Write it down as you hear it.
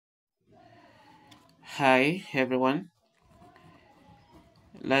Hi everyone,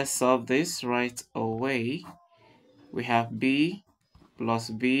 let's solve this right away. We have b plus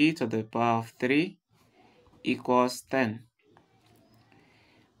b to the power of 3 equals 10.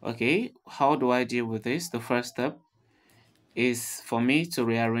 Okay, how do I deal with this? The first step is for me to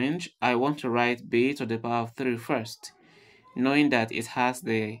rearrange. I want to write b to the power of 3 first, knowing that it has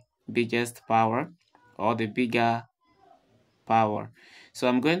the biggest power or the bigger power. So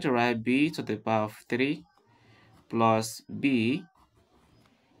I'm going to write b to the power of 3 plus b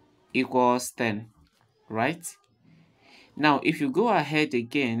equals 10, right? Now, if you go ahead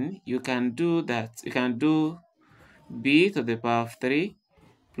again, you can do that. You can do b to the power of 3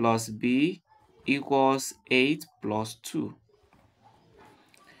 plus b equals 8 plus 2.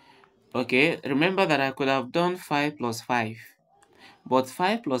 Okay, remember that I could have done 5 plus 5, but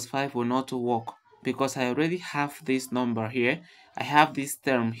 5 plus 5 will not work because I already have this number here. I have this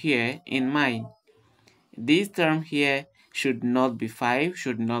term here in mind. This term here should not be 5,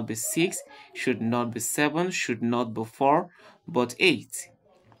 should not be 6, should not be 7, should not be 4, but 8.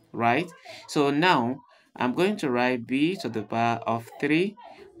 Right? So now I'm going to write b to the power of 3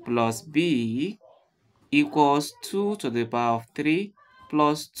 plus b equals 2 to the power of 3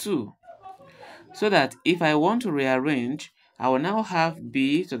 plus 2. So that if I want to rearrange, I will now have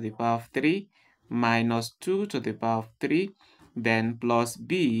b to the power of 3 minus 2 to the power of 3, then plus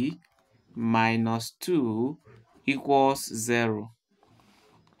b minus 2 equals 0.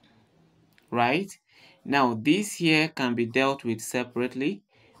 Right? Now this here can be dealt with separately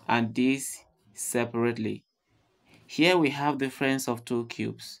and this separately. Here we have difference of 2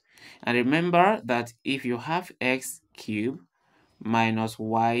 cubes. And remember that if you have x cubed minus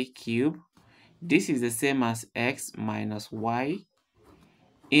y cubed, this is the same as x minus y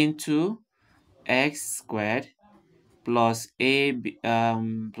into x squared plus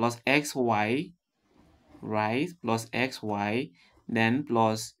plus xy, right? Plus xy, then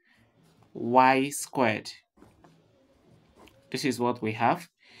plus y squared. This is what we have.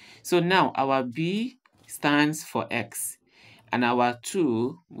 So now our b stands for x and our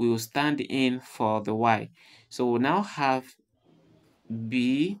 2 will stand in for the y. So we'll now have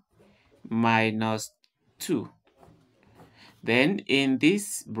b minus 2. Then in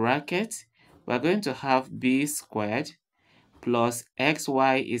this bracket, we're going to have b squared plus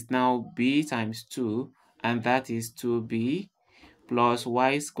xy is now b times 2, and that is 2b, plus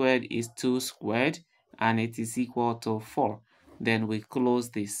y squared is 2 squared, and it is equal to 4. Then we close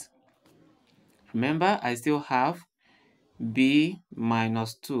this. Remember, I still have b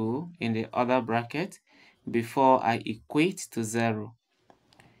minus 2 in the other bracket before I equate to 0.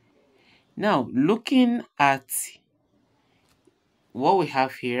 Now, looking at what we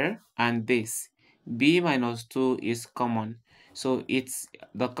have here and this, b minus 2 is common. So it's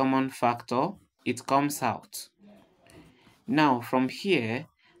the common factor. It comes out. Now, from here,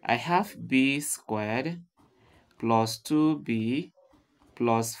 I have b squared plus 2b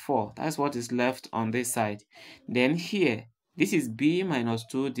plus 4. That's what is left on this side. Then here, this is b minus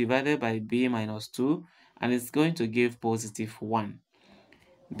 2 divided by b minus 2, and it's going to give positive 1.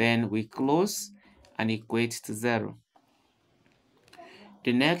 Then we close and equate to 0.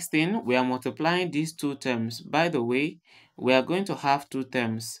 The next thing, we are multiplying these two terms. By the way, we are going to have two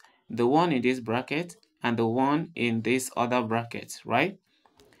terms, the one in this bracket and the one in this other bracket, right?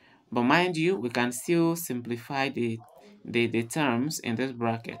 But mind you, we can still simplify the terms in this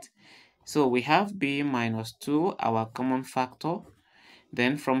bracket. So we have b minus 2, our common factor.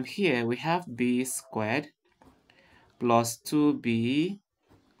 Then from here, we have b squared plus 2b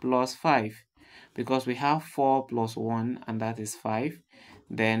plus 5. Because we have 4 plus 1, and that is 5.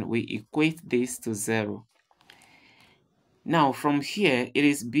 Then we equate this to 0. Now from here, it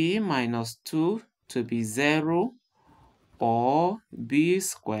is b minus 2 to be 0, or b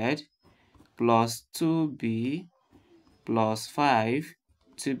squared plus 2b plus 5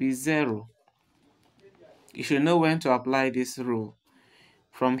 to be 0. You should know when to apply this rule.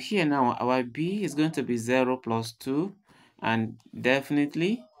 From here now, our b is going to be 0 plus 2, and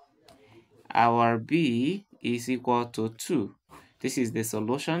definitely our b is equal to 2. This is the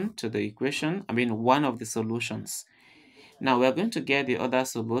solution to the equation, one of the solutions. Now we're going to get the other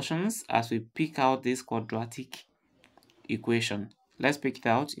solutions as we pick out this quadratic equation. Let's pick it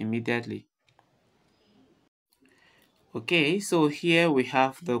out immediately. Okay, so here we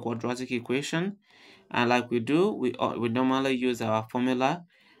have the quadratic equation, and like we do, we normally use our formula,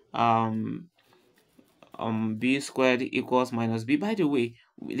 b squared equals minus b. By the way,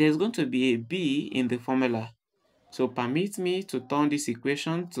 there's going to be a b in the formula. So permit me to turn this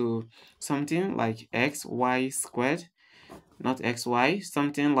equation to something like xy squared, not xy,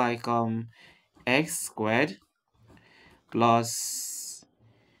 something like x squared plus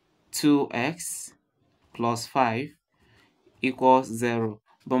 2x plus 5 equals 0.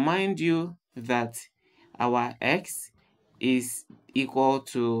 But mind you that our x is equal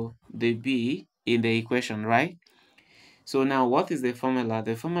to the b in the equation, right? So now what is the formula?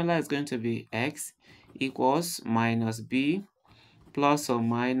 The formula is going to be x equals minus b plus or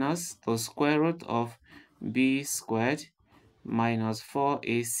minus the square root of b squared minus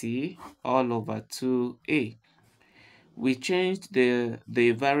 4ac all over 2a. We changed the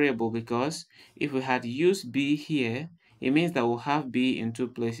variable because if we had used b here, it means that we'll have b in two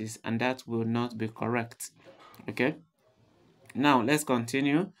places, and that will not be correct. Okay, now let's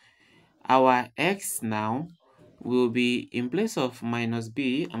continue. Our x now will be, in place of minus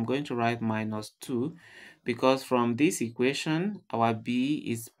b, I'm going to write minus 2, because from this equation our b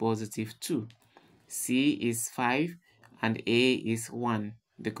is positive 2, c is 5, and a is 1,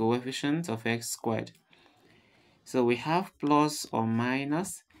 the coefficient of x squared. So we have plus or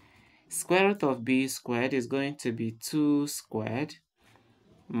minus square root of b squared is going to be 2 squared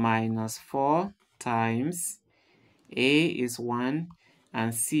minus 4 times a is 1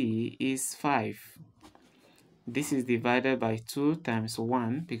 and c is 5. This is divided by 2 times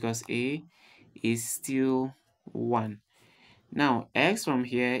 1 because a is still 1. Now x from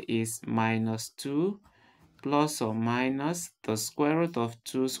here is minus 2 plus or minus the square root of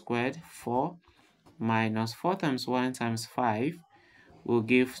 2 squared, 4, minus 4 times 1 times 5 will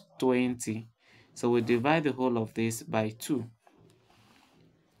give 20. So we divide the whole of this by 2.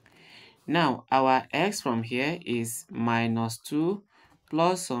 Now our x from here is minus 2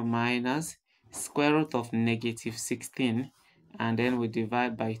 plus or minus square root of negative 16, and then we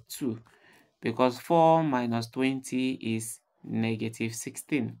divide by 2 because 4 minus 20 is negative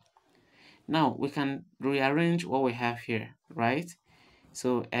 16. Now we can rearrange what we have here, right?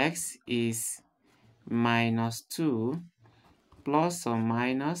 So x is minus 2 plus or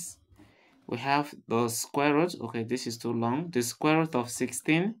minus, we have the square root, okay, this is too long, the square root of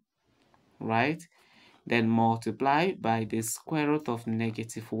 16, right? Then multiply by the square root of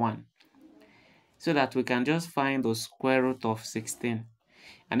negative 1, so that we can just find the square root of 16.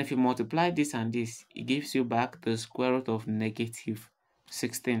 And if you multiply this and this, it gives you back the square root of negative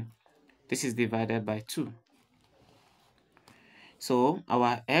 16. This is divided by 2. So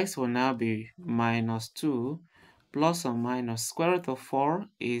our x will now be minus 2 plus or minus square root of 4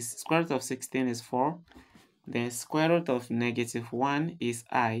 is, square root of 16 is 4. Then square root of negative 1 is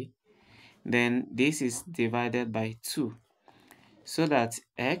I. Then this is divided by 2. So that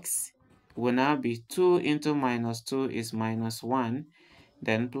x will now be 2 into minus 2 is minus 1.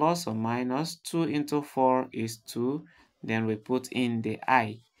 Then plus or minus 2 into 4 is 2. Then we put in the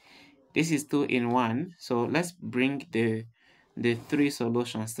I. This is 2 in 1. So let's bring the three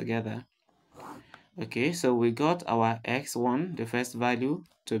solutions together. Okay, so we got our x1, the first value,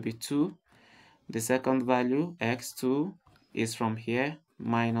 to be 2. The second value, x2, is from here,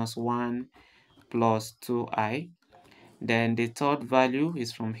 minus 1 plus 2i. Then the third value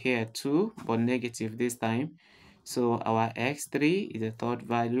is from here, 2, but negative this time. So our x3 is the third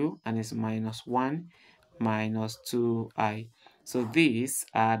value and is minus 1 minus 2i. So these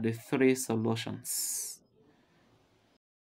are the three solutions.